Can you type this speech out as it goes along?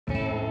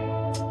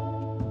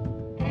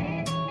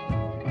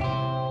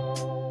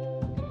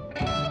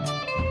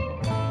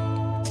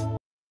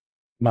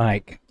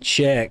Mic,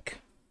 check.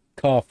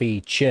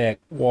 Coffee, check.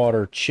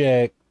 Water,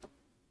 check.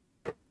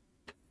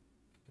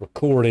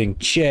 Recording,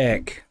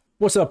 check.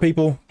 What's up,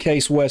 people?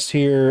 Case West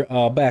here,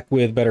 back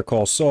with Better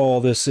Call Saul.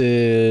 This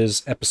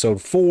is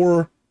episode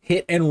 4,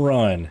 Hit and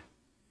Run.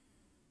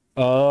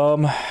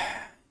 You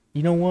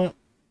know what?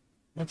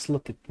 Let's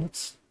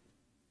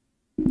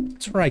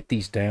write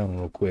these down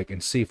real quick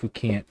and see if we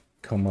can't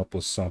come up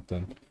with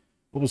something.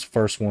 What was the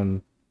first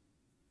one?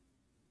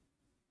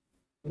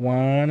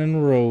 Wine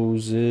and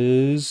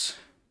Roses.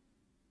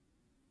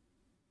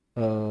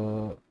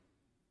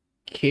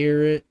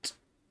 Carrot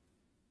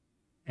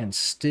and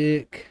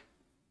Stick.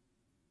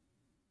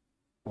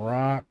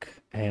 Rock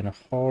and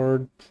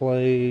Hard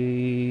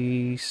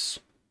Place.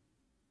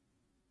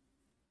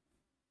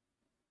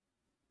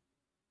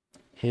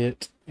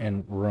 Hit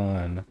and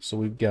Run. So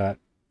we've got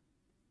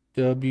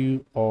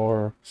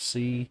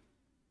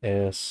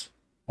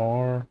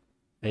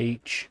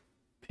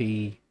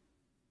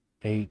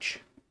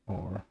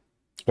WRCSRHPHR.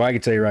 Well, I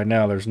can tell you right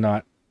now, there's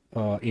not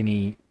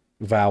any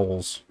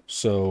vowels,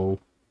 so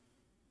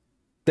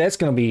that's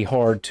going to be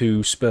hard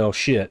to spell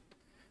shit.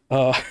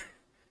 Maybe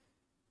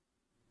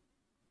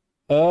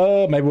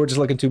we're just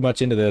looking too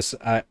much into this.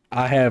 I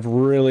have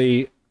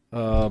really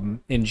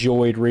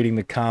enjoyed reading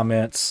the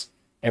comments,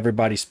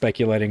 everybody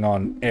speculating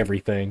on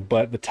everything,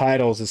 but the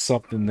titles is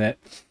something that,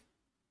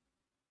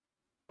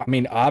 I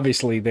mean,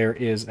 obviously there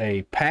is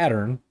a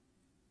pattern,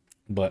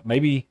 but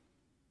maybe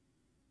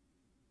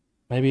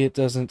it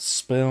doesn't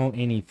spell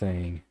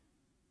anything.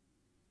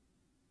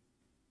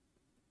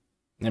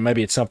 And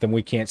maybe it's something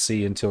we can't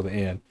see until the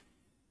end.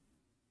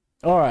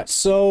 All right,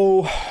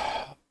 so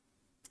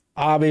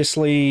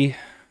obviously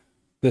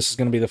this is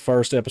going to be the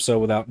first episode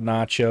without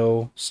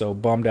Nacho, so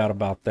bummed out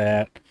about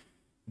that.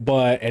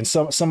 But, and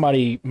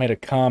somebody made a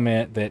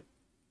comment that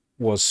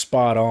was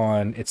spot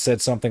on. It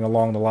said something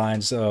along the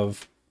lines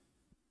of,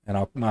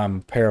 and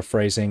I'm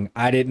paraphrasing,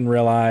 I didn't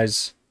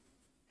realize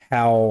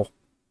how,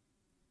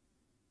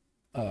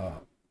 I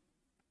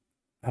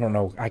don't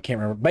know, I can't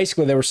remember.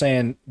 Basically, they were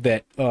saying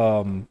that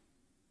Nacho's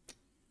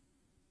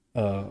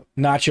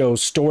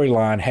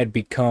storyline had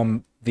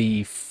become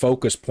the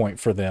focus point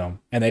for them,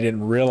 and they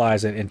didn't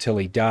realize it until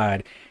he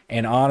died.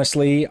 And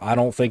honestly, I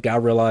don't think I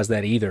realized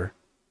that either.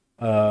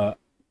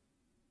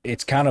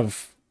 It's kind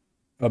of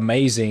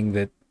amazing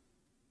that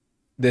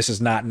this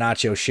is not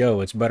Nacho's show.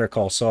 It's Better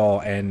Call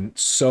Saul, and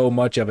so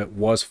much of it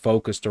was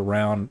focused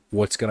around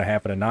what's going to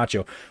happen to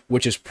Nacho,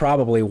 which is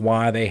probably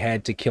why they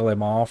had to kill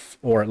him off,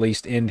 or at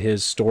least end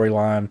his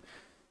storyline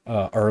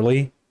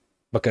early,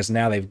 because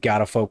now they've got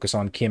to focus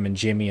on Kim and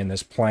Jimmy and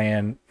this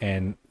plan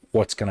and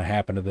what's going to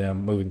happen to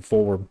them moving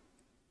forward.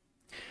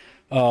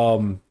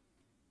 I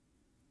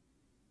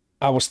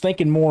was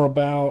thinking more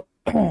about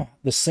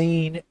the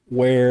scene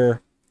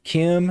where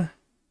Kim,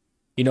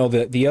 you know,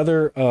 the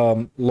other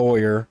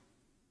lawyer,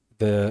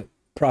 the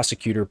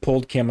prosecutor,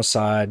 pulled Kim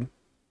aside,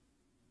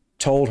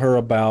 told her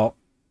about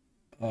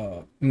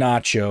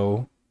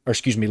Nacho, or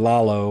excuse me,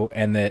 Lalo,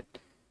 and that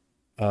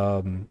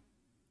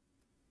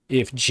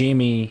if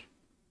Jimmy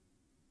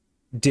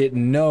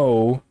didn't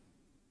know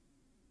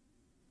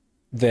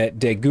that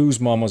De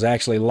Guzman was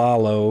actually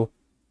Lalo,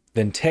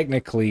 then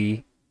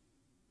technically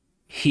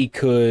he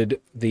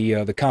could, the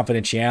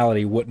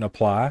confidentiality wouldn't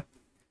apply.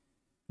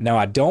 Now,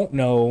 I don't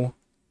know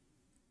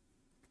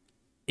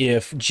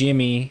if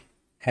Jimmy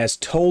has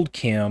told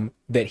Kim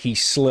that he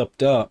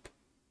slipped up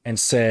and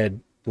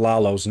said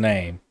Lalo's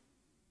name,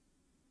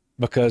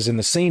 because in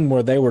the scene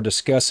where they were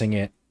discussing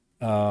it,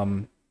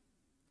 Kim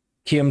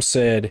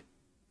said,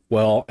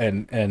 well,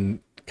 and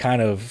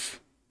kind of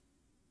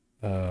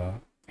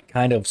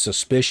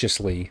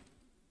suspiciously,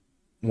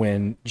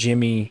 when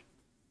Jimmy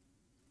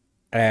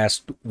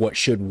asked, what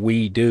should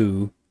we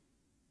do?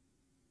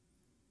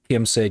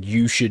 Kim said,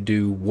 you should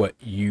do what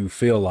you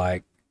feel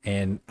like.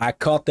 And I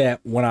caught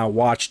that when I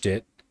watched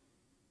it.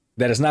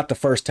 That is not the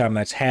first time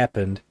that's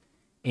happened.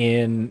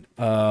 In,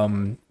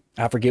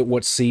 I forget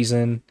what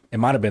season. It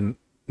might have been,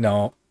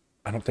 no,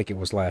 I don't think it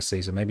was last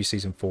season. Maybe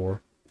season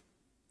 4.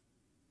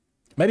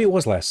 Maybe it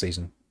was last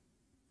season.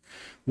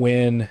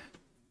 When,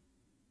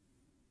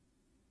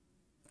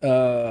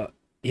 yeah,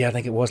 I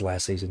think it was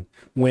last season.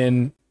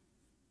 When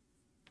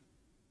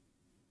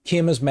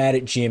Kim is mad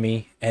at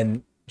Jimmy,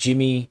 and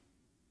Jimmy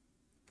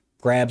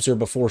grabs her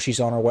before she's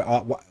on her way,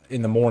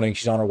 in the morning,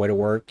 she's on her way to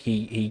work.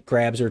 He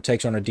grabs her,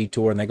 takes her on a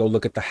detour, and they go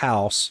look at the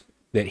house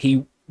that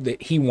he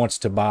wants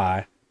to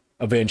buy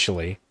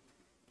eventually.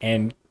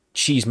 And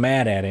she's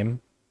mad at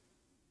him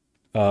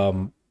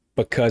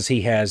because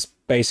he has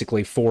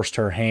basically forced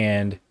her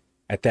hand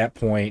at that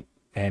point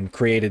and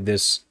created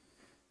this,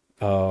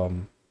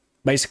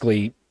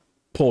 basically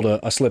pulled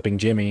a slipping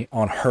Jimmy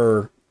on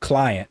her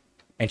client.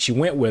 And she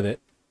went with it,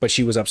 but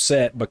she was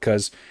upset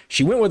because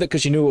she went with it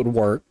because she knew it would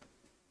work,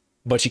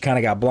 but she kind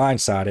of got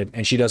blindsided,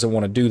 and she doesn't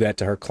want to do that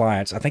to her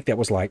clients. I think that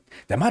was like,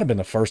 that might have been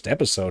the first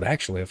episode,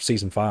 actually, of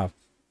season 5.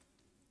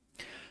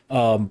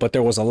 But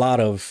there was a lot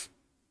of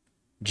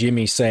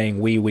Jimmy saying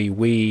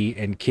we,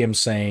 and Kim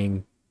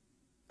saying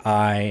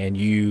I and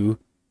you,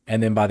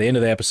 And then by the end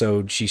of the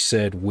episode, she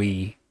said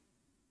we,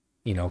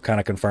 you know, kind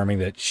of confirming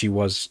that she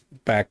was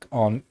back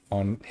on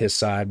his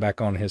side,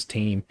 back on his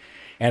team.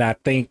 And I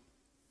think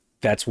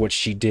that's what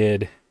she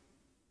did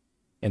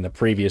in the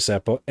previous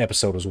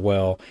episode as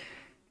well.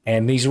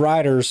 And these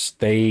writers,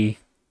 they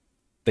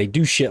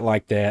do shit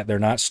like that. They're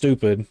not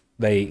stupid.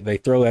 They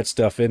throw that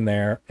stuff in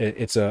there.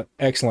 It's an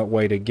excellent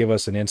way to give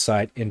us an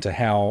insight into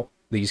how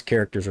these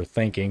characters are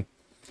thinking.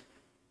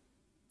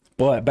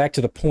 But back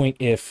to the point,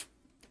 if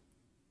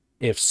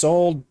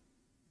Saul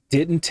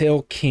didn't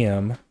tell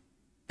Kim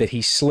that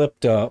he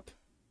slipped up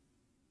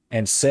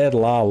and said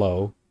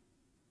Lalo,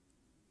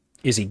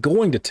 is he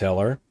going to tell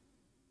her?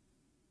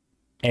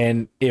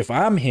 And if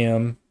I'm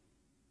him,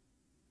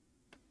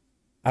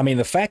 I mean,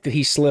 the fact that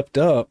he slipped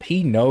up,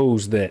 he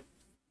knows that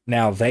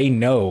now they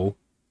know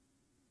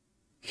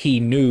he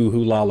knew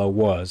who Lalo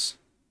was.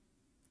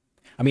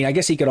 I mean, I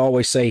guess he could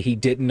always say he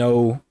didn't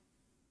know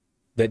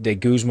that De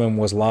Guzman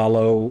was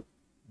Lalo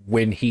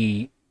when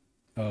he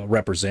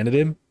represented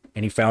him,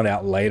 and he found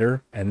out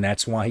later, and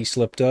that's why he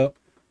slipped up.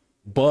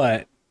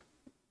 But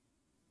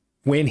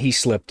when he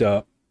slipped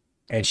up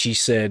and she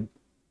said,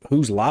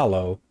 "Who's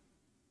Lalo?"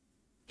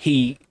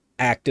 he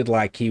acted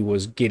like he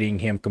was getting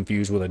him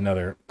confused with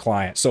another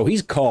client. So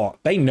he's caught.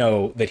 They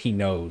know that he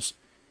knows.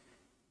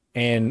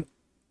 And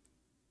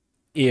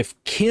if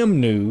Kim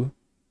knew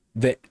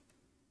that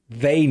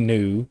they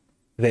knew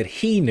that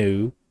he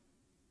knew,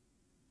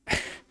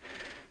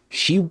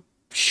 she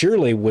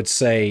surely would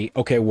say,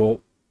 okay,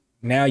 well,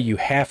 now you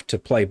have to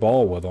play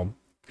ball with them.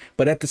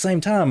 But at the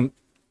same time,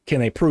 can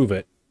they prove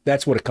it?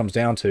 That's what it comes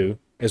down to,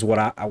 is what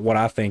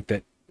I think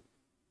that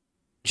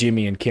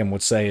Jimmy and Kim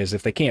would say, is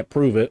if they can't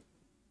prove it,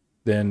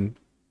 then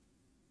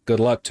good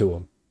luck to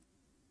them.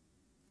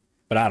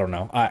 But I don't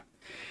know. I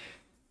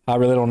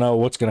really don't know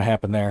what's going to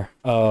happen there.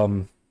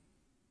 On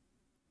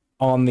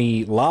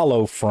the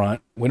Lalo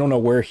front, we don't know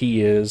where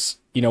he is.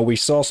 You know, we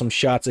saw some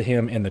shots of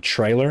him in the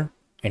trailer,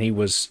 and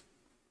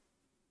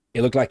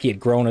it looked like he had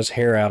grown his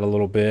hair out a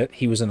little bit.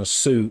 He was in a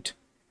suit.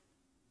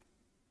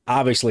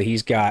 Obviously,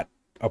 he's got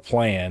a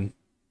plan.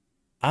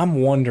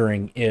 I'm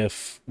wondering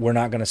if we're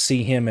not going to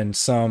see him in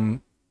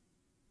some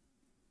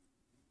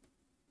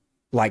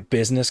like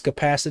business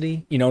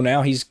capacity. You know,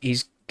 now he's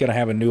going to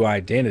have a new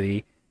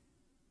identity.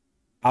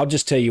 I'll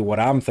just tell you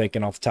what I'm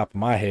thinking off the top of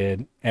my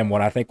head, and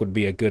what I think would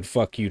be a good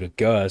fuck you to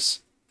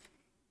Gus.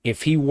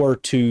 If he were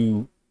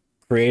to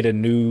create a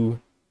new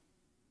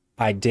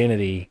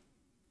identity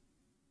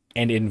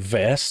and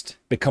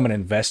become an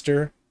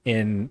investor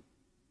in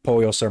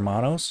Pollos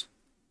Hermanos,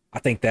 I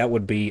think that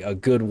would be a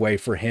good way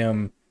for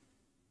him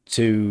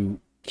to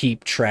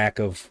keep track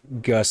of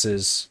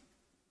Gus's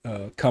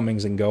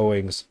comings and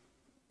goings.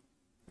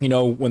 You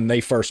know, when they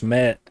first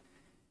met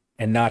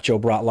and Nacho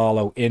brought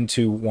Lalo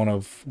into one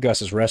of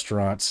Gus's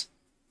restaurants,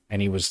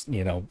 and he was,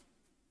 you know,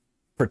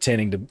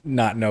 pretending to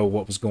not know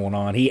what was going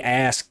on, he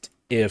asked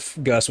if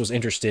Gus was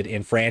interested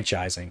in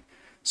franchising.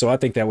 So I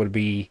think that would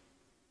be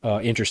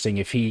interesting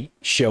if he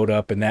showed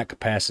up in that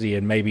capacity,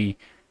 and maybe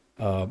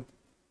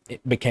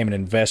it became an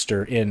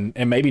investor in,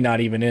 and maybe not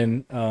even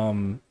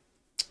in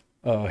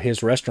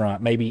his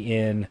restaurant, maybe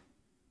in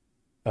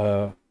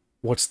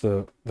what's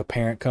the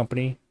parent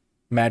company?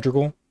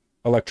 Madrigal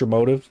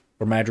Electromotive,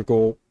 or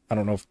Madrigal, I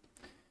don't know if,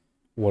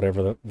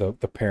 whatever the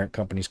parent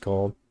company's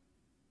called.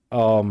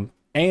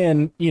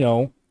 And, you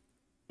know,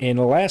 in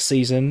the last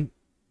season,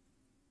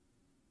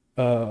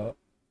 there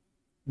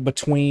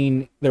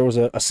was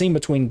a scene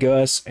between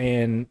Gus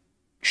and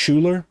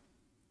Schuler.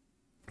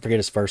 I forget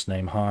his first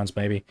name, Hans,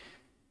 maybe.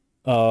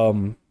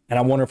 And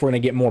I wonder if we're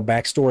going to get more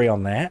backstory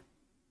on that.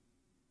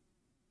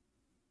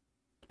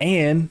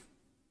 And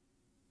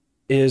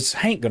is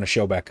Hank going to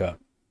show back up?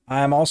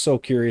 I'm also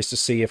curious to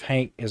see if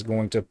Hank is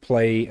going to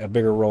play a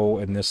bigger role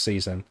in this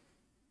season.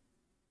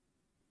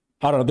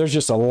 I don't know. There's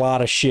just a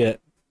lot of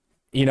shit.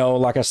 You know,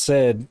 like I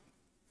said,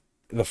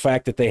 the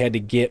fact that they had to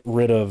get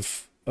rid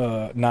of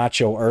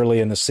Nacho early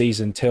in the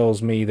season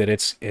tells me that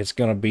it's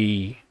going to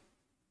be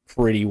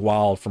pretty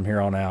wild from here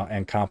on out,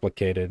 and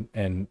complicated,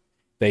 and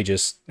they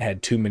just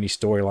had too many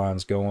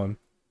storylines going.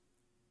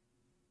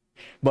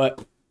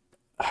 But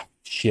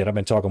shit, I've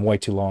been talking way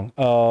too long.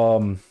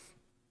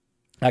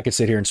 I could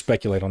sit here and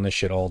speculate on this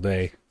shit all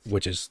day,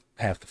 which is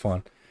half the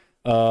fun.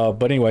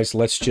 But anyways,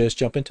 let's just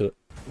jump into it.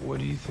 What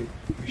do you think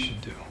we should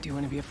do? Do you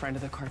want to be a friend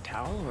of the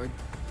cartel, or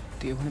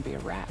do you want to be a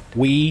rat?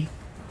 We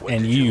What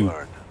and did you.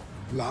 learn?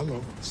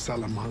 Lalo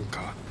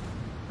Salamanca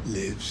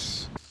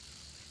lives.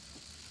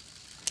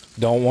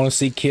 Don't want to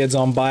see kids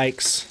on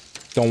bikes.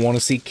 Don't want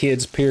to see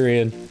kids,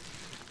 period.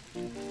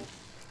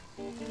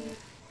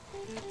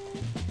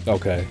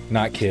 Okay,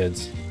 not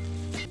kids.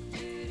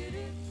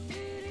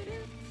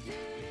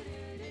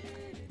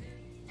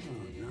 Oh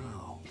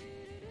no.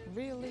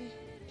 Really?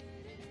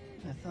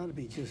 I thought it'd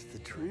be just the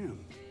trim.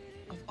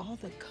 Of all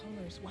the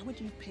colors, why would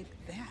you pick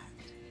that?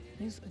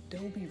 Use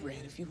Adobe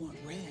Red if you want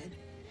red.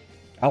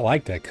 I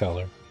like that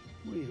color.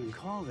 What do you even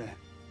call that?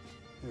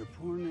 They're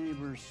poor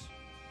neighbors.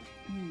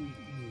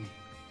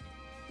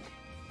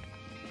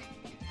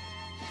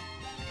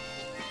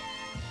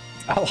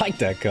 I like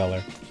that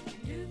color.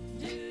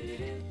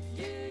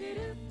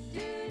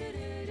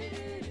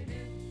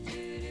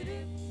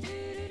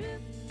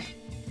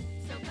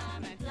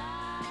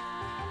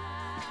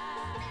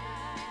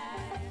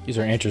 These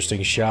are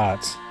interesting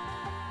shots.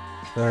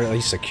 Are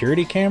these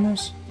security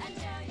cameras?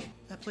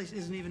 That place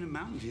isn't even in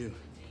Mountain View.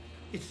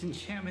 It's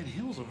Enchantment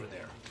Hills over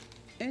there.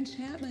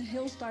 Enchantment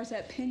Hill starts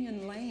at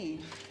Pinion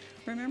Lane.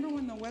 Remember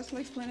when the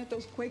Westlakes planted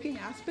those quaking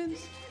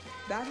aspens?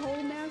 That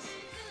whole mess?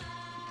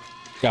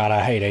 God,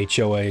 I hate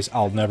HOAs.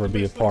 I'll never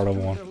be a part of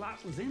one. The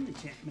lot was in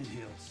Enchantment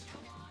Hills.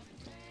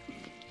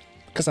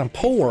 Because I'm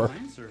poor.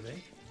 Land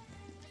survey.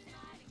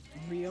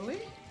 Really?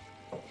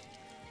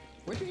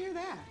 Where'd you hear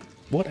that?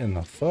 What in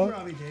the fuck?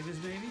 Robbie Davis,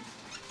 baby.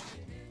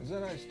 Is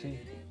that iced tea?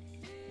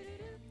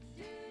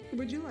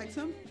 Would you like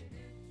some?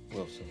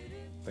 Well, so.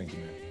 Thank you,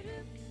 ma'am.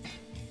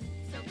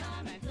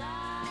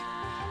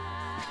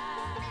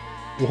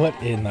 What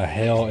in the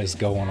hell is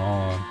going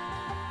on?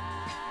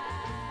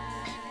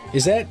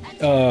 Is that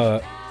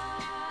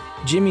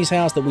Jimmy's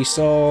house that we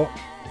saw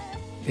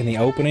in the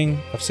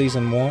opening of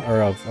season 1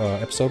 or of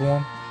episode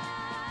 1?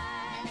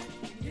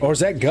 Or is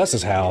that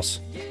Gus's house?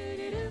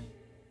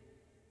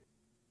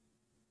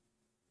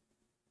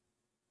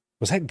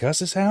 Was that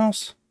Gus's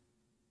house?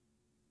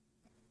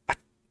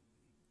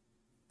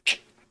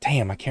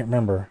 Damn, I can't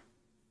remember.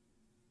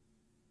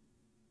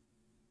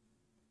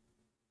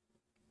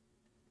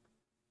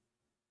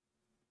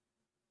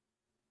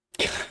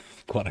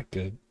 What a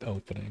good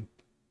opening.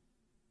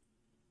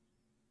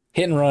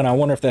 Hit and Run, I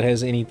wonder if that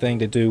has anything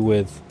to do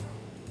with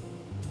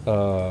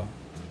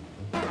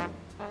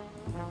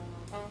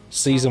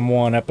season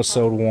 1,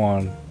 episode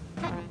 1.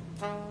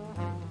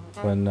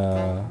 When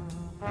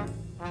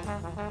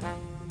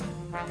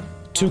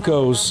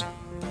Tuco's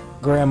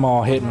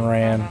grandma hit and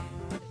ran.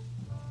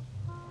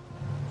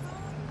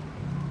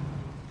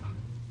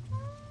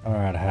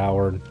 Alright,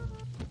 Howard.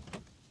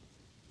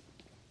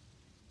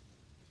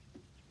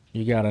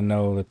 You gotta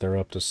know that they're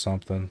up to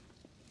something.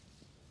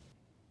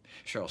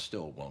 Cheryl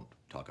still won't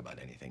talk about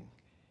anything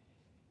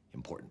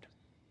important.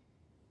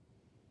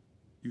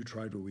 You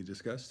tried what we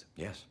discussed?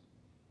 Yes.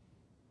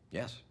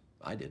 Yes,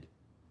 I did.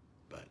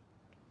 But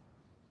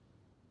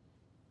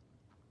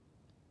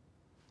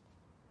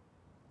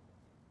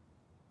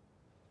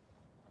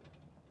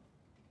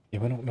Yeah,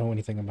 we don't know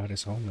anything about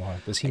his home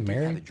life. Is he I did have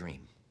a married?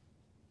 dream.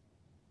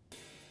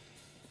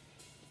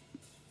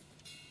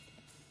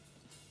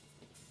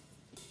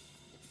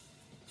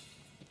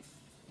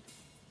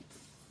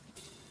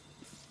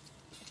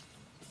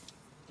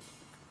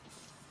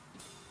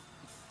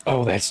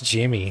 Oh, that's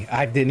Jimmy.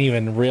 I didn't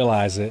even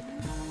realize it.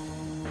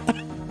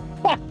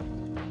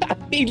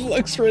 He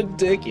looks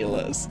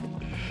ridiculous.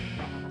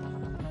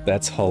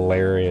 That's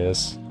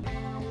hilarious.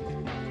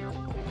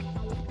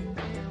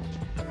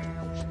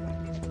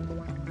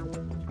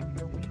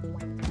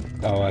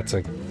 Oh, that's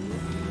a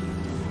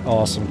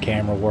awesome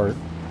camera work.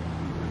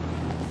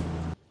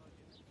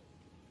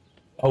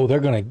 Oh, they're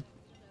gonna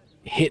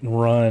hit and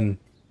run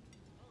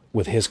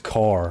with his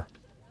car.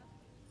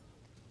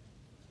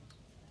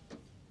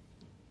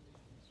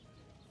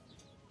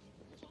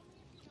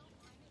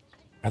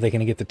 Are they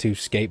gonna get the 2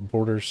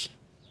 skateboarders?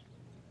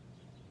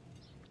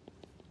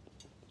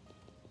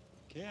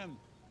 Kim.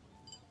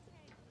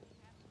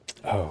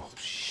 Oh,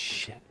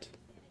 shit.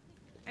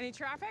 Any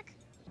traffic?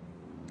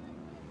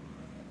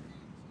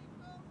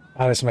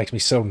 Oh, this makes me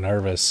so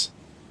nervous.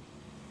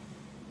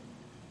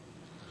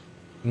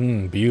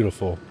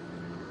 Beautiful.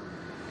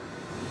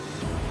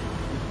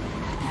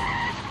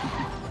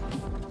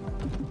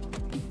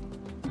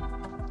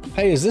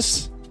 Hey, is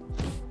this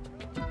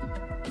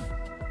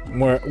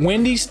where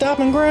Wendy's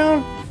stopping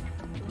ground?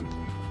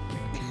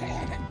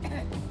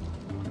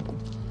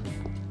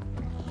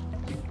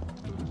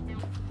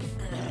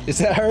 Is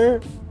that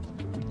her?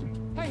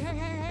 Hey, hey, hey,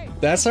 hey!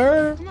 That's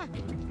her? Come on!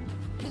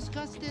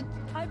 Disgusted.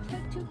 I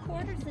put 2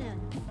 quarters in.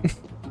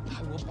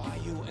 I will buy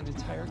you an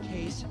entire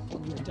case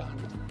when you're done.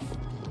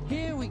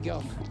 Here we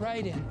go,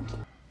 right in.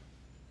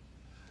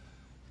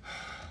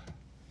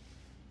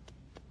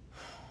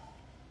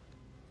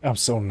 I'm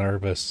so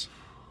nervous.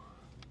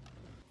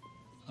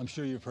 I'm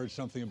sure you've heard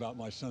something about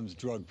my son's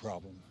drug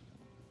problem.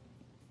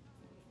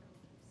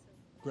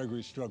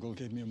 Gregory's struggle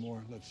gave me a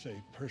more, let's say,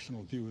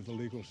 personal view of the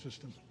legal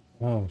system.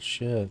 Oh,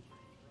 shit.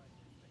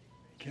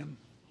 Kim,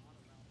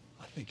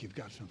 I think you've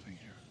got something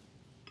here.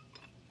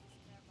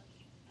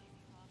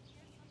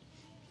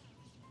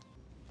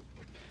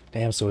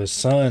 Damn, so his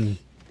son...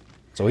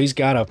 So he's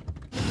got a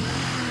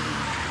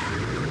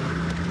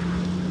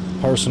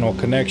personal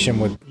connection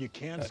with You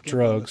can't skip on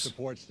the drugs.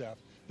 support staff.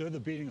 They're the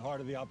beating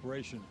heart of the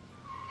operation.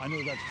 I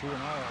know that's true in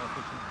our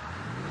office.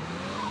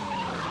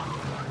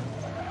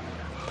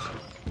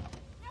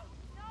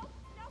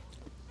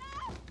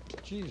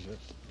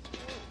 Jesus.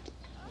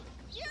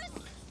 You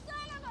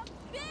son of a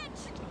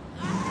bitch!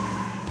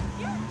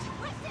 You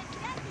twisted,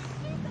 deadly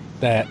piece of...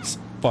 That's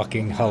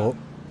fucking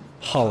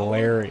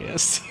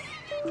hilarious.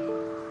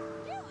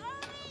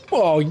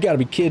 Whoa, you gotta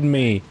be kidding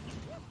me.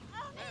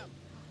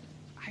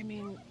 I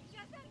mean, I don't know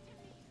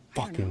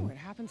Fucking what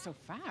happened. happened so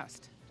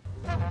fast?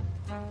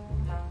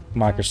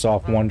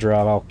 Microsoft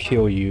OneDrive, I'll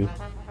kill you.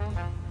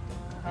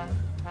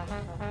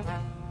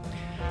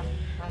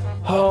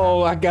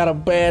 Oh, I got a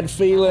bad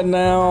feeling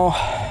now.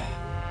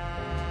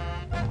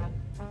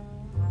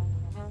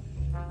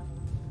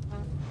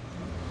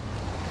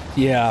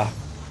 Yeah.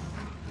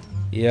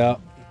 Yep.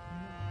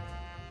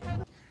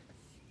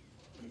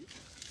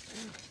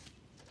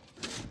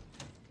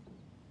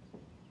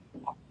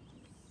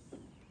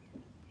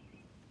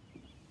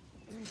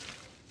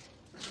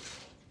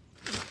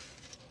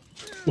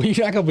 Well,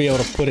 you're not gonna be able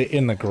to put it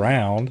in the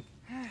ground.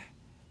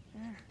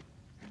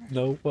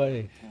 No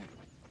way.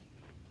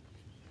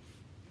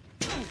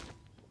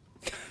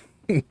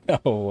 No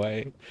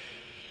way.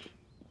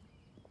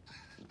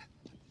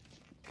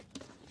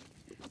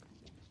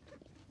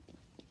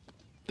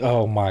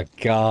 Oh my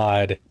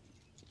God.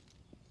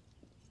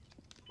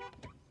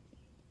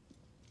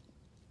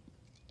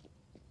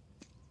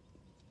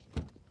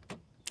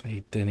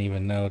 He didn't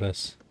even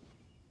notice.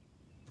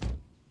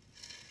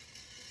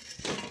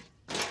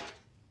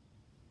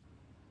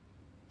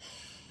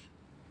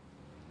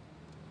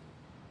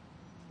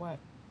 What?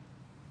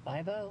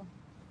 5-0.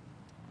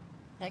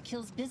 That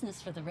kills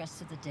business for the rest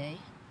of the day.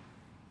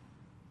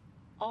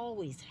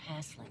 Always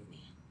hassling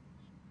me.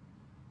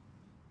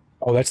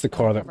 Oh, that's the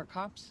car that Undercover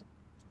cops?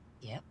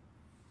 Yep.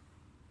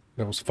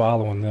 was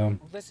following them.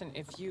 Well, listen,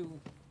 if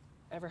you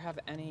ever have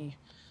any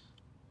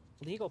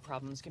legal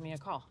problems, give me a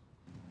call.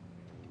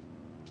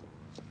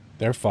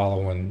 They're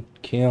following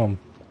Kim.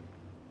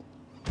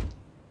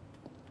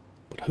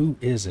 But who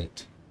is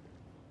it?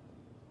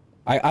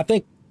 I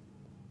think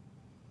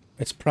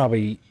it's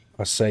probably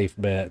a safe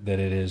bet that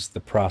it is the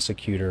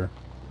prosecutor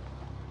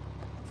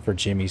for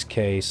Jimmy's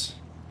case.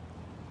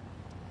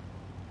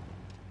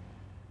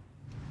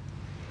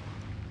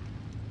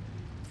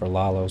 For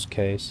Lalo's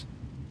case.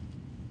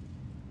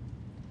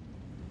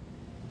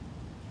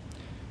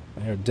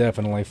 They're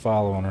definitely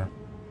following her.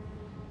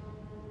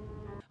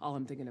 All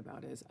I'm thinking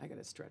about is I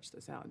gotta stretch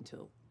this out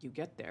until you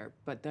get there.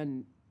 But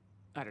then,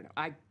 I don't know,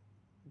 I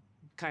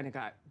kind of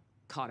got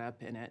caught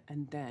up in it.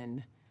 And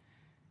then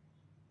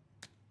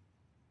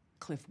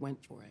Cliff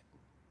went for it.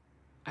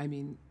 I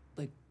mean,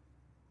 like,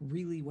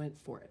 really went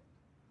for it.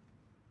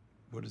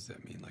 What does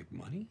that mean? Like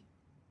money?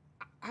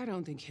 I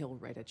don't think he'll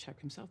write a check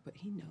himself, but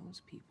he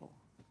knows people.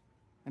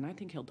 And I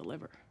think he'll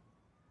deliver.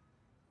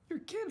 You're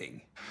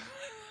kidding.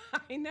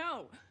 I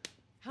know.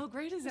 How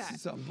great is that?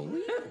 This is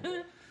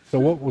unbelievable. So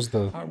what was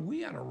the... Are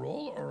we on a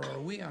roll or are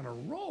we on a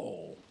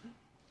roll?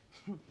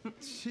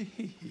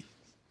 Jeez.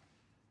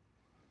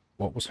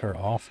 What was her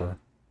offer?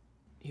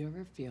 You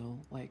ever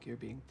feel like you're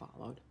being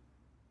followed?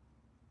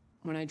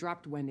 When I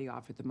dropped Wendy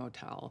off at the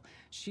motel,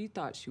 she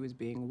thought she was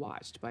being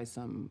watched by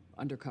some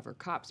undercover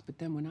cops, but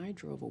then when I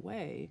drove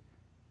away,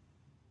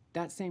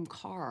 that same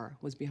car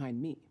was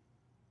behind me.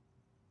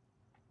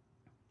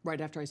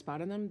 Right after I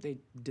spotted them, they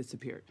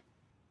disappeared.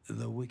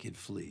 The wicked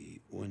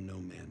flee when no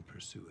man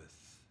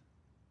pursueth.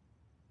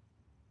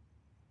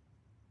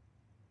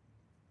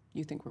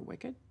 You think we're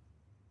wicked?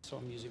 So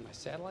I'm using my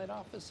satellite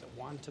office at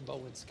Juan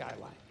Tabo and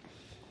Skyline.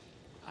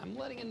 I'm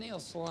letting a nail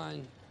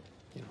salon,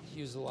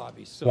 use the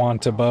lobby. So Juan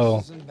my Tabo.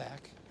 office is in the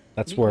back.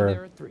 That's Meet me there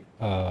where at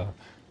 3.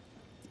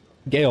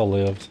 Gail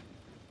lived.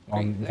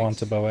 On Great, Juan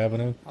thanks. Tabo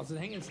Avenue. How's it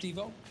hanging,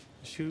 Steve-O?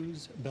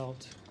 Shoes,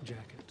 belt,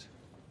 jacket.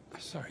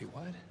 Sorry,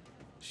 what?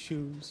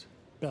 Shoes,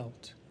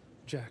 belt,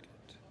 jacket.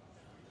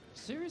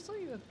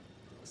 Seriously?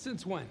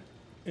 Since when?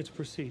 It's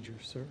procedure,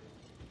 sir.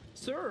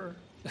 Sir?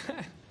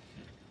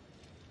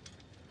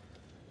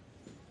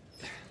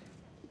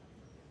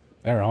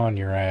 They're on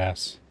your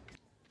ass.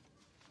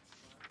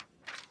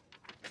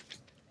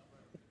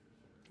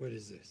 What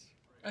is this?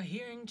 A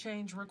hearing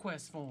change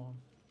request form.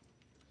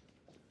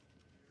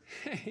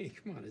 Hey,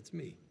 come on, it's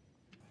me.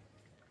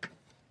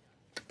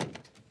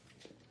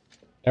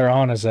 They're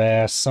on his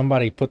ass.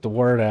 Somebody put the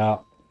word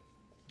out.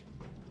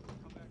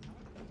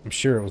 I'm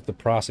sure it was the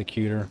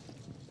prosecutor.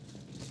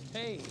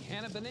 Hey,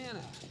 Hannah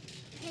Banana.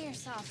 Pay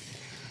yourself.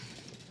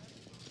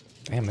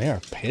 Damn, they are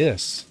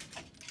pissed.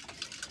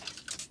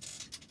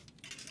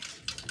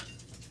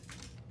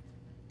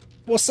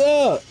 What's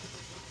up?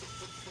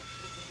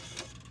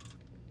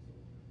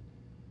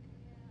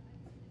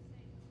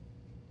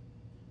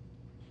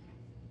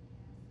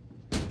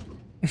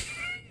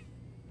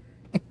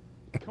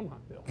 Come on,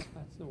 Bill.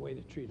 That's the way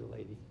to treat a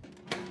lady.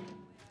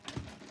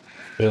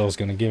 Bill's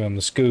gonna give him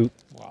the scoop.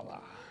 Voila.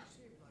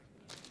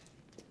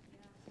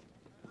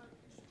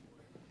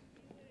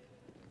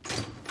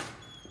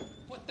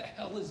 What the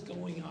hell is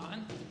going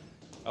on?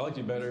 I liked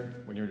you better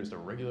when you were just a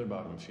regular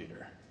bottom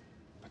feeder.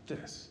 But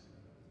this,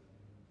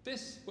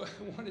 This?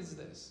 What is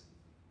this?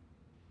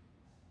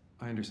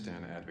 I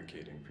understand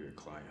advocating for your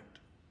client.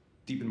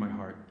 Deep in my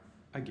heart,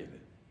 I get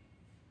it.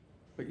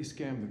 But you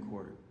scammed the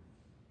court.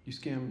 You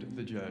scammed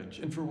the judge.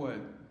 And for what?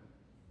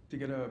 To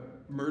get a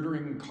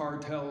murdering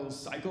cartel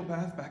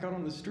psychopath back out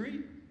on the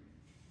street?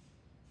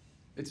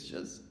 It's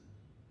just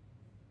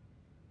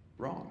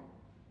wrong.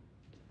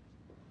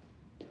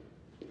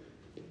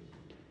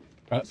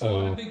 It's a lot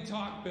Uh-oh. of big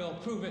talk, Bill.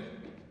 Prove it.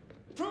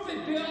 Prove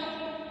it, Bill!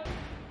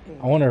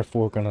 I wonder if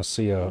we're gonna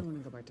see You a don't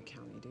want to go back to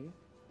county, do you?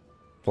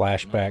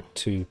 flashback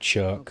to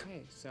Chuck.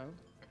 Okay, so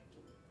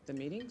the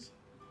meetings?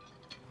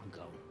 I'll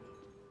go.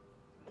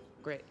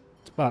 Great.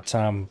 It's about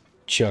time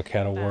Chuck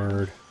had a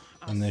word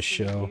I'll in this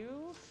see show.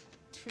 you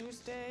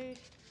Tuesday,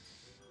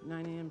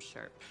 9 a.m.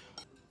 sharp.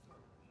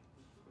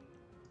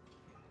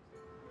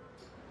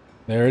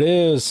 There it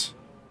is.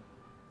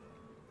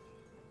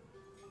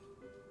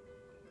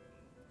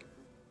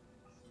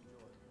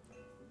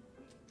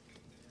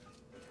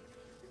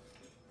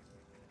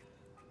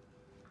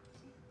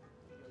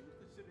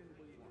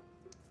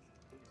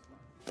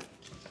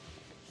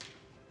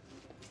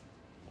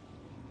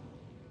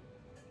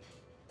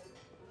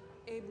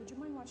 Abe, would you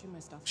mind watching my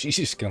stuff? She's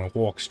just gonna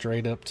walk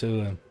straight up to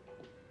him.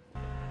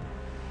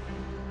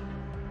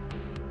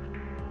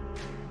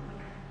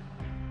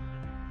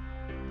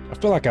 I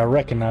feel like I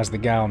recognize the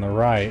guy on the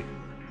right.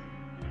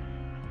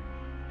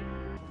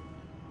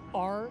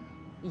 Are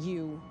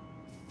you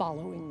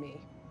following me?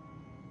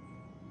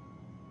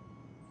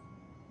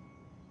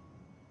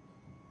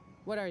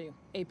 What are you,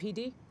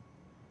 APD?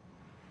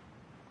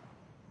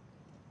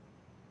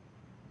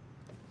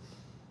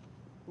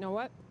 Know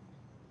what?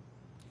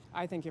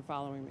 I think you're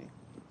following me.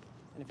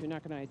 And if you're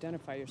not going to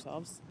identify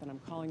yourselves, then I'm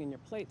calling in your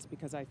plates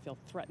because I feel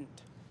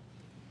threatened.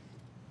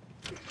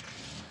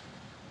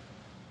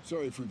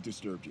 Sorry if we've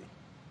disturbed you.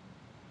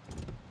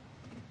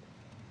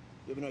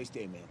 You have a nice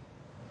day, man.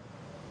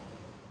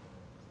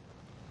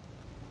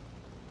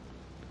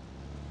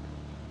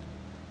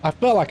 I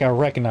felt like I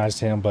recognized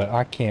him, but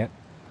I can't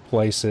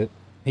place it.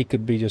 He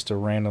could be just a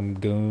random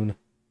goon.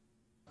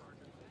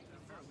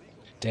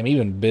 Damn,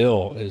 even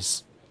Bill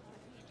is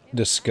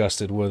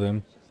disgusted with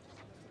him.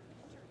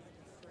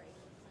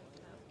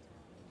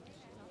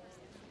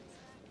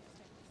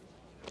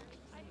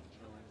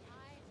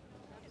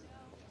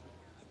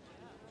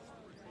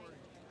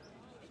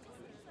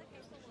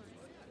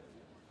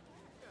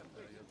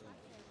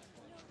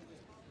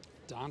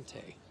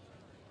 Dante.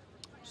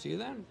 See you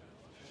then.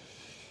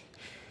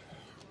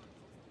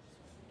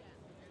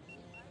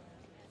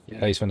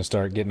 Yeah, he's gonna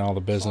start getting all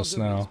the business All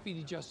good with now.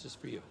 Speedy justice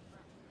for you.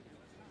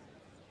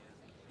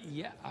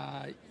 Yeah,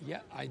 yeah,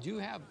 I do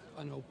have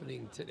an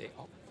opening today.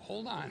 Oh,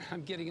 hold on,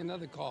 I'm getting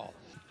another call.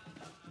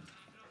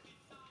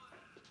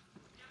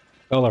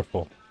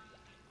 Colorful.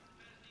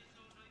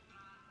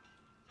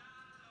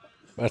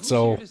 That's Who's here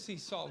all. to see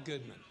Saul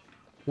Goodman?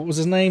 What was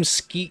his name?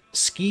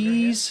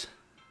 Skis?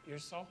 You're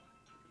Saul?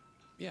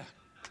 Yeah.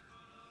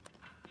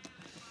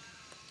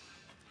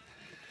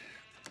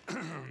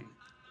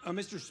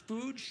 Mr.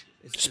 Spooge?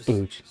 It's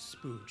Spooge. Just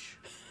Spooge.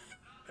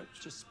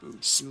 Just Spooge.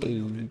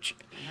 Spooge.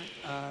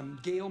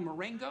 Gail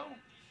Marengo?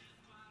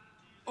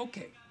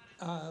 Okay,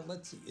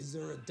 let's see. Is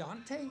there a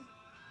Dante?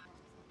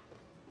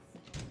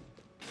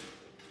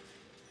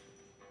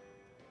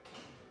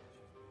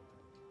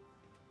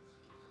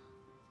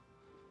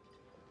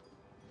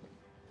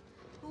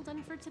 All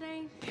done for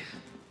today? There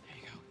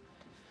you go.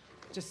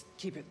 Just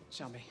keep it,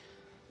 Shelby.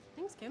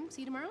 Thanks, Kim.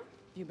 See you tomorrow?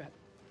 You bet.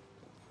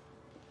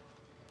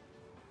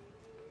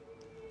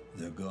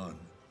 They're gone.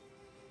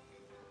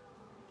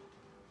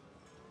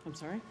 I'm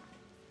sorry?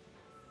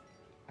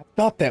 I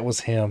thought that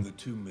was him. The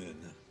two men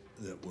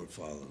that were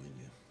following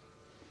you.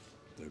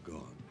 They're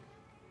gone.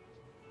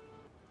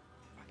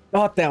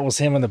 Thought that was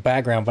him in the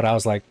background, but I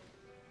was like,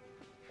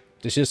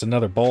 it's just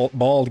another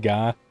bald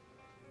guy.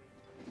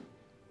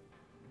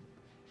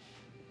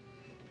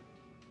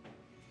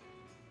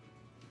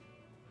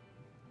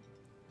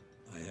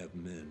 I have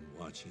men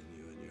watching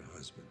you and your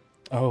husband.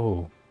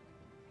 Oh.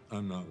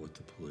 I'm not with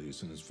the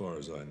police, and as far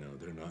as I know,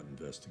 they're not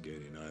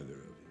investigating either of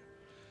you.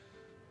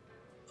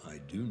 I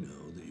do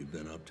know that you've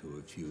been up to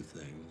a few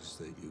things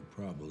that you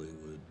probably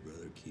would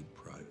rather keep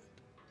private.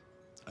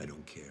 I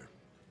don't care.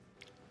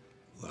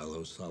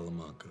 Lalo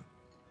Salamanca.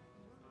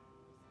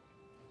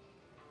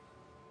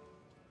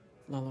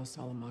 Lalo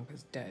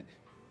Salamanca's dead.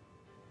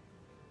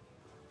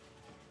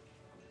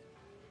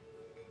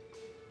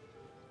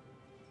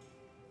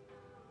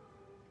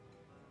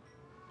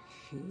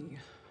 He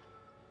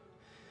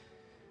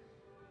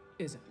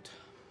isn't.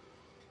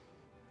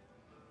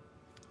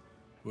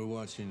 We're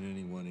watching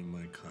anyone in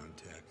my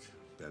contact.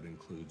 That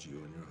includes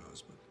you and your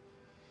husband.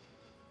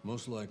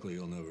 Most likely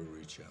he'll never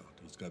reach out.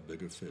 He's got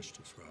bigger fish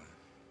to fry.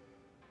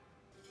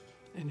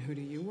 And who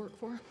do you work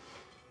for?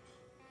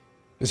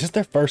 Is this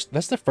their first?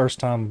 That's their first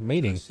time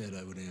meeting. I said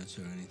I would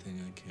answer anything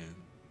I can.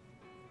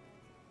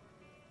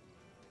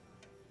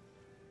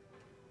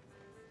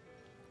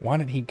 Why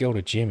did he go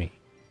to Jimmy?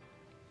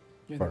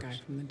 You're first? the guy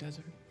from the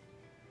desert.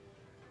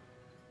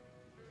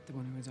 The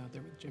one who was out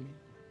there with Jimmy.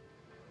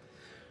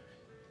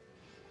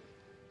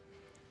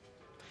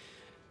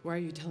 Why are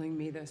you telling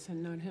me this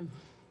and not him?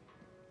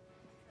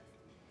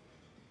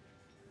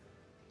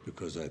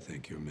 Because I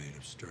think you're made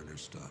of sterner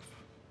stuff.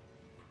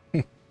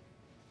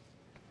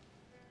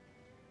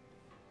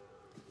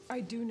 I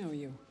do know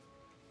you.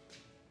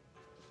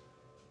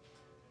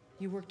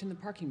 You worked in the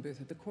parking booth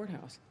at the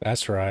courthouse.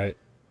 That's right.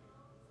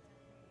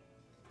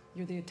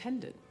 You're the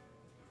attendant.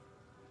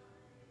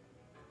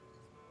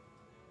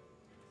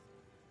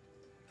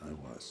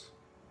 I was.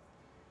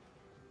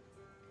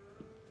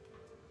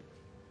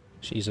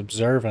 She's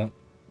observant.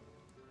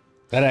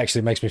 That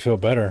actually makes me feel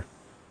better.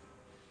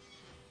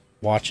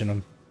 Watching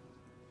them.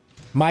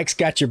 Mike's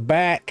got your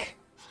back.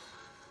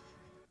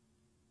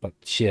 But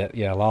shit,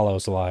 yeah,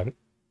 Lalo's alive.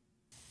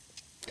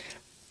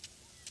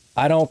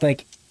 I don't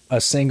think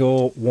a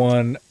single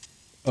one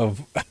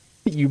of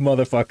you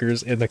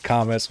motherfuckers in the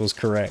comments was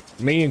correct.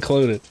 Me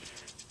included.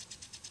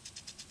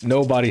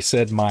 Nobody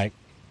said Mike.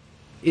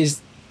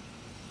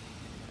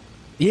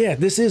 Yeah,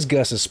 this is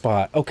Gus's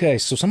spot. Okay,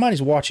 so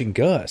somebody's watching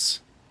Gus.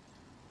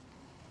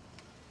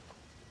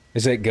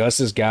 Is it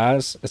Gus's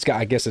guys?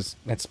 I guess it's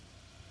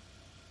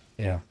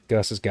yeah,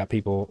 Gus has got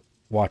people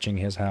watching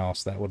his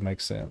house. That would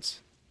make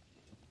sense.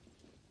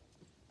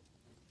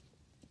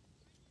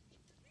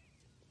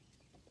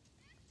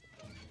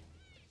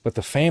 But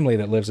the family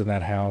that lives in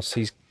that house,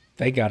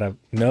 they gotta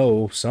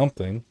know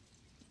something.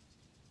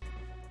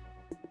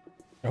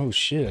 Oh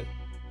shit.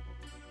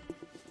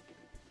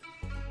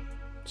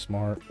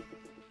 Smart.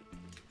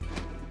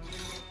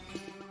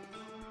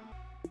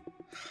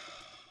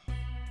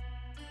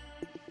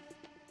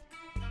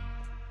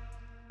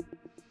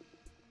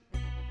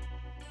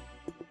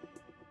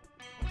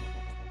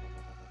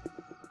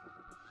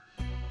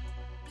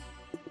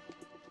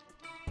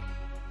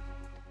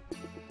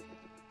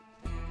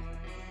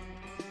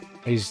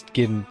 He's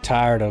getting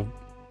tired of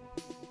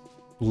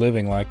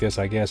living like this,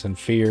 I guess, in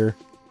fear.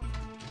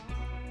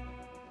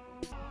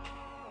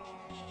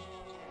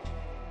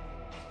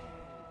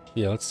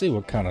 Yeah, let's see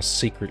what kind of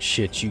secret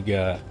shit you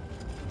got.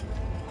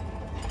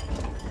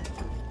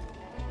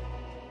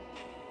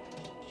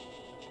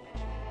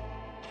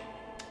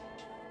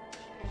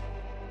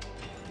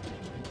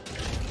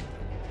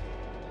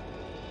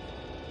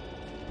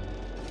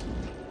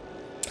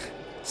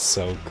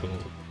 So cool.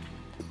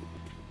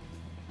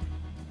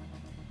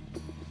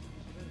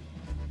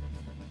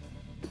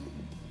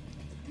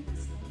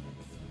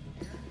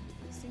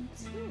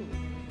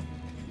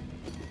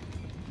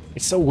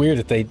 It's so weird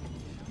that they...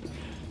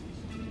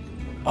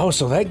 Oh,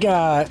 so that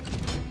guy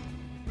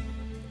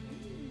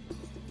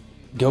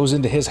goes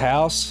into his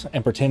house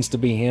and pretends to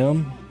be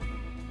him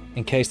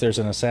in case there's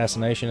an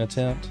assassination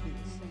attempt.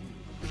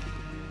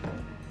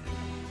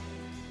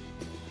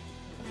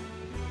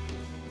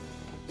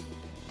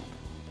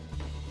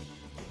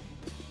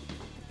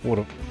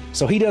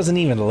 So he doesn't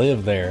even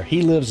live there.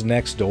 He lives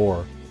next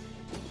door.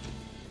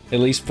 At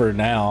least for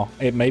now.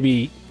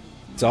 Maybe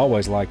it's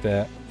always like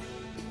that.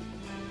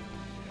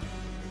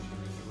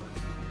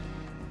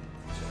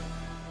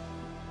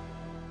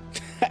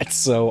 That's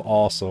so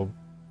awesome.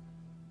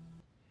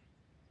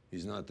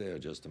 He's not there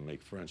just to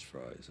make French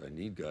fries. I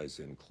need guys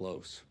in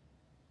close.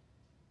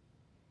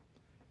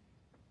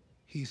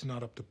 He's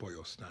not up to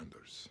Pollo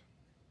standards.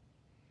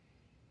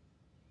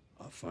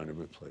 I'll find a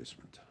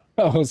replacement.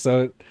 Oh,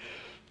 so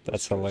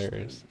that's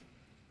hilarious.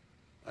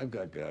 I've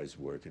got guys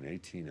working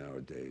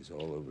 18-hour days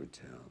all over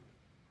town.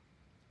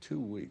 2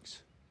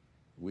 weeks.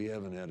 We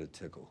haven't had a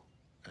tickle.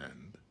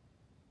 And?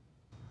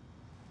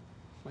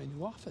 My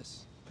new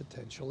office,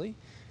 potentially.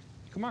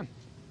 Come on.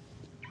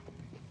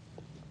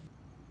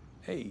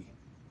 Hey.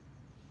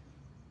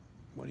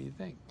 What do you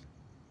think?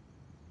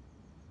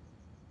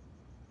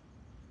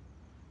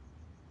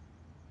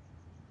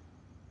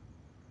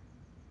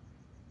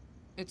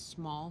 It's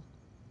small.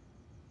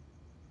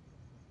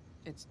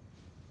 It's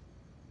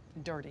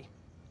dirty.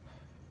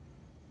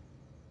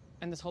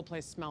 And this whole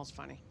place smells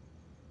funny.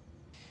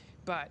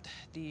 But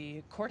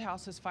the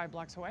courthouse is 5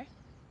 blocks away.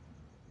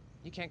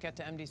 You can't get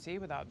to MDC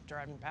without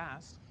driving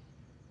past.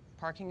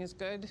 Parking is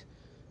good.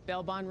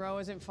 Bail Bond Row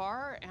isn't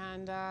far,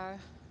 and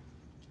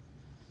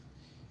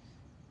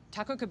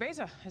Taco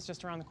Cabeza is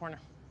just around the corner.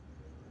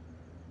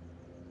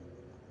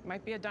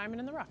 Might be a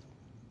diamond in the rough.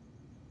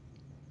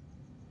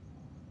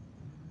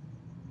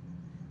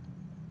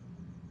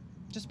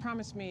 Just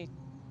promise me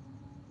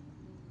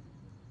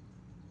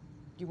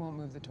you won't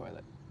move the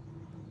toilet.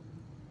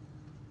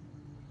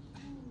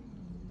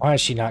 Why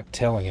is she not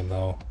telling him,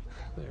 though?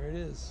 There it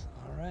is.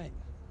 All right.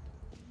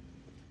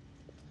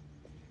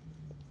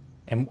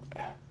 And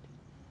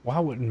why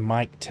wouldn't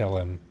Mike tell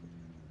him?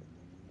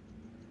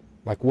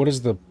 Like, what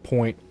is the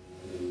point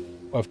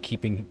of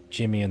keeping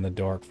Jimmy in the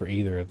dark for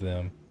either of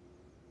them?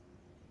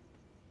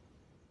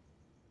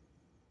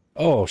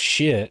 Oh,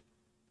 shit.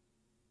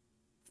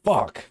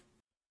 Fuck.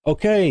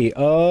 Okay,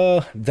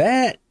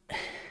 that...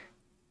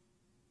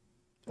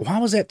 Why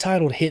was that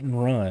titled Hit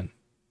and Run?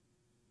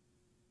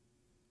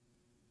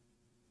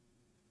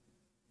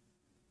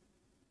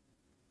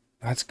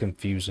 That's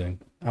confusing.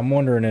 I'm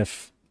wondering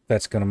if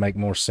that's going to make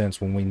more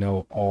sense when we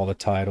know all the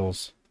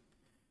titles.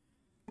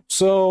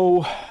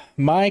 So,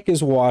 Mike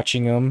is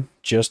watching him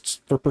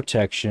just for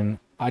protection.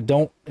 I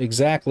don't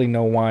exactly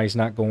know why he's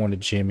not going to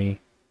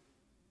Jimmy.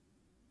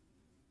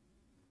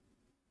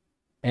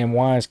 And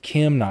why is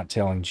Kim not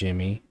telling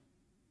Jimmy?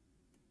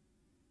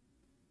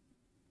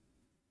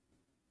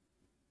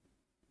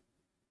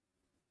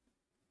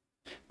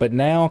 But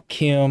now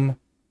Kim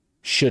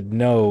should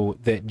know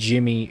that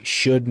Jimmy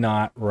should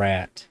not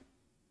rat.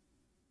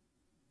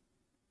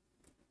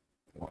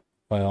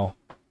 Well,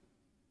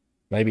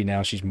 maybe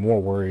now she's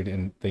more worried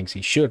and thinks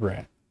he should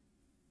rat.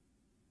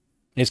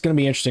 It's going to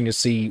be interesting to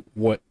see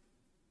what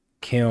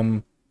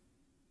Kim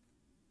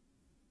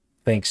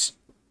thinks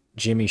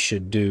Jimmy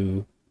should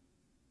do,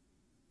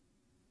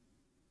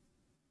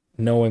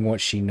 knowing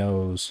what she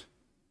knows.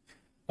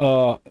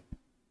 I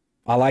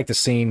like the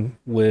scene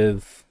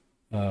with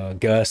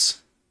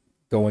Gus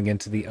going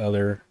into the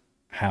other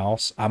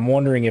house. I'm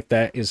wondering if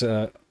that is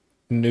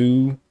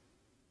new,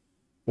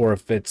 or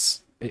if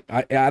it's...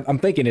 I'm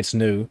thinking it's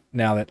new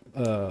now that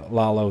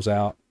Lalo's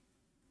out,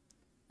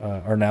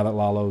 or now that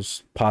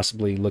Lalo's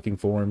possibly looking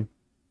for him.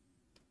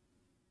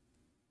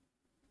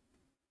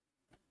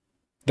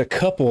 The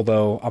couple,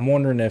 though, I'm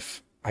wondering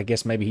if, I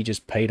guess maybe he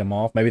just paid them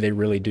off. Maybe they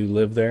really do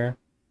live there.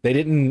 They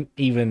didn't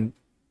even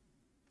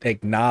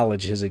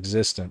acknowledge his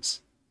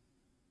existence,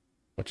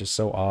 which is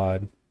so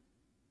odd.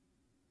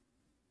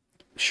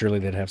 Surely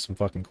they'd have some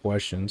fucking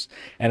questions.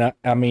 And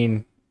I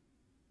mean,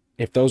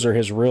 if those are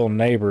his real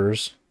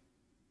neighbors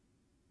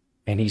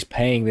and he's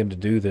paying them to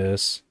do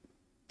this,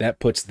 that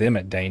puts them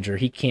at danger.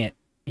 He can't,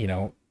 you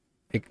know,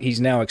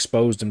 he's now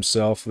exposed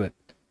himself that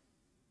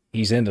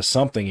he's into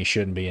something he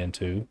shouldn't be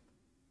into.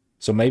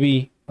 So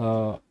maybe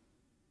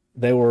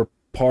they were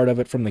part of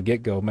it from the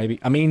get-go. Maybe,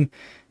 I mean,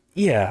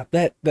 yeah,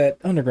 that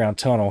underground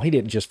tunnel, he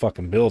didn't just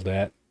fucking build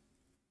that.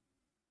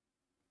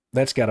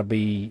 That's got to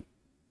be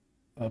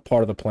a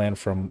part of the plan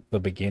from the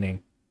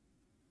beginning.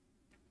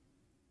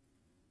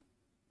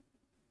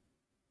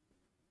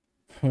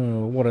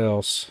 What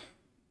else?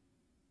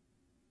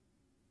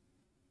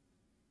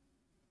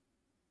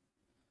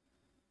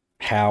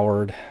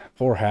 Howard.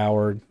 Poor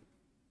Howard.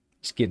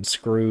 He's getting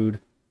screwed.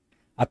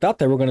 I thought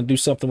they were going to do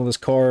something with his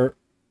car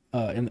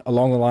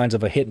along the lines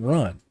of a hit and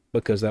run,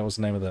 because that was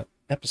the name of the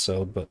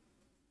episode, but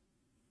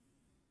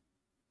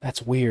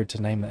that's weird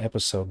to name the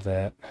episode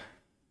that.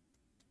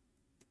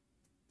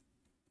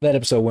 That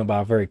episode went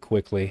by very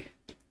quickly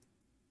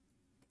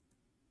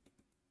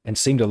and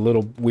seemed a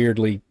little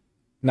weirdly,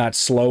 not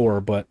slower,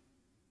 but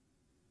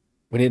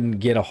we didn't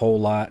get a whole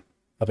lot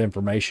of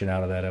information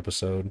out of that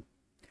episode.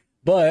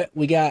 But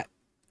we got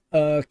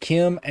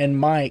Kim and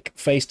Mike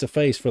face to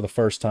face for the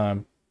first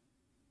time.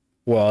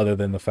 Well, other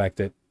than the fact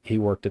that he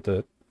worked at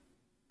the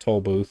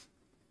toll booth.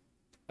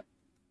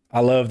 I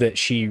love that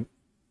she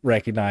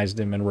recognized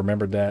him and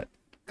remembered that,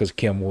 because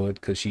Kim would,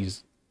 because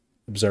she's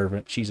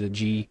observant. She's a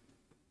G.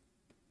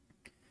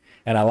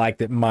 And I like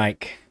that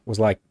Mike was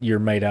like, you're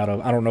made out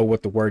of, I don't know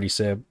what the word he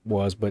said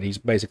was, but he's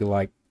basically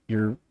like,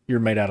 you're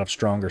made out of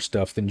stronger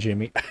stuff than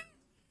Jimmy.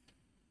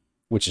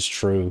 Which is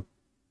true.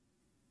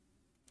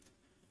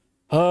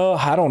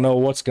 I don't know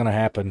what's going to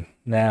happen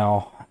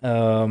now.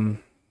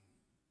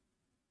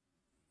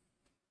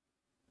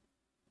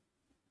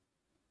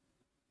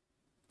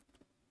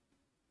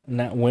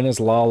 Now, when is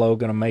Lalo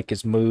going to make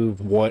his move?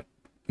 What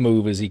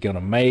move is he going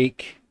to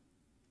make?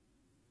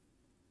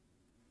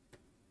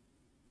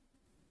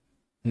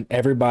 And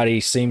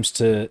everybody seems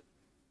to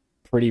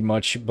pretty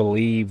much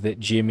believe that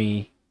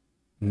Jimmy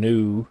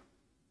knew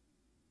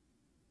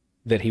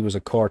that he was a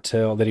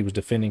cartel, that he was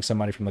defending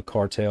somebody from the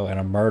cartel and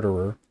a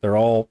murderer. They're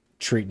all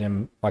treating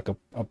him like a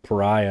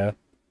pariah,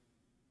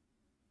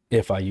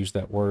 if I use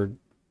that word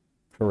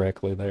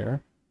correctly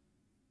there.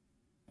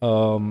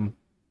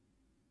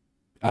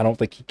 I don't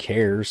think he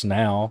cares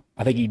now.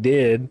 I think he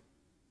did,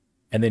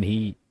 and then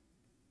he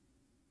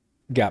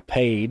got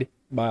paid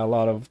by a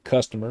lot of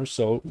customers,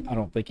 so I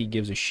don't think he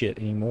gives a shit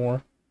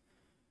anymore.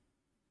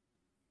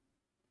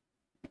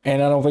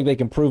 And I don't think they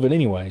can prove it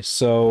anyway,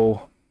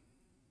 so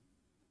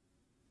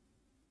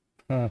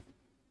I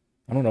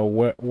don't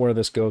know where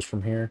this goes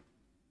from here.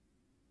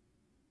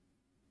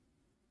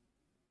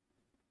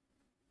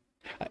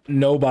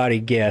 Nobody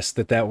guessed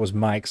that was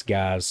Mike's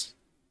guys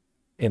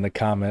in the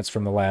comments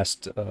from the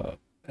last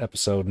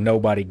episode.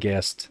 Nobody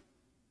guessed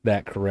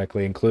that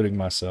correctly, including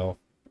myself.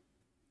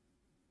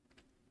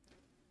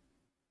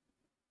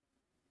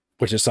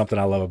 Which is something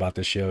I love about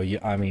this show.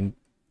 I mean,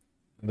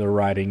 the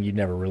writing, you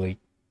never really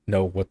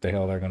know what the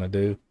hell they're going to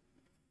do.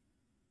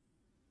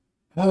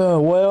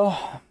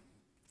 Well,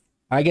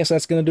 I guess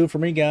that's going to do it for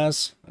me,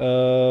 guys.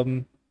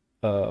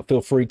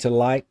 Feel free to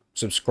like,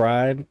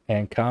 subscribe,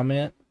 and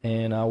comment,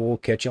 and I will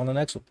catch you on the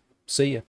next one. See ya.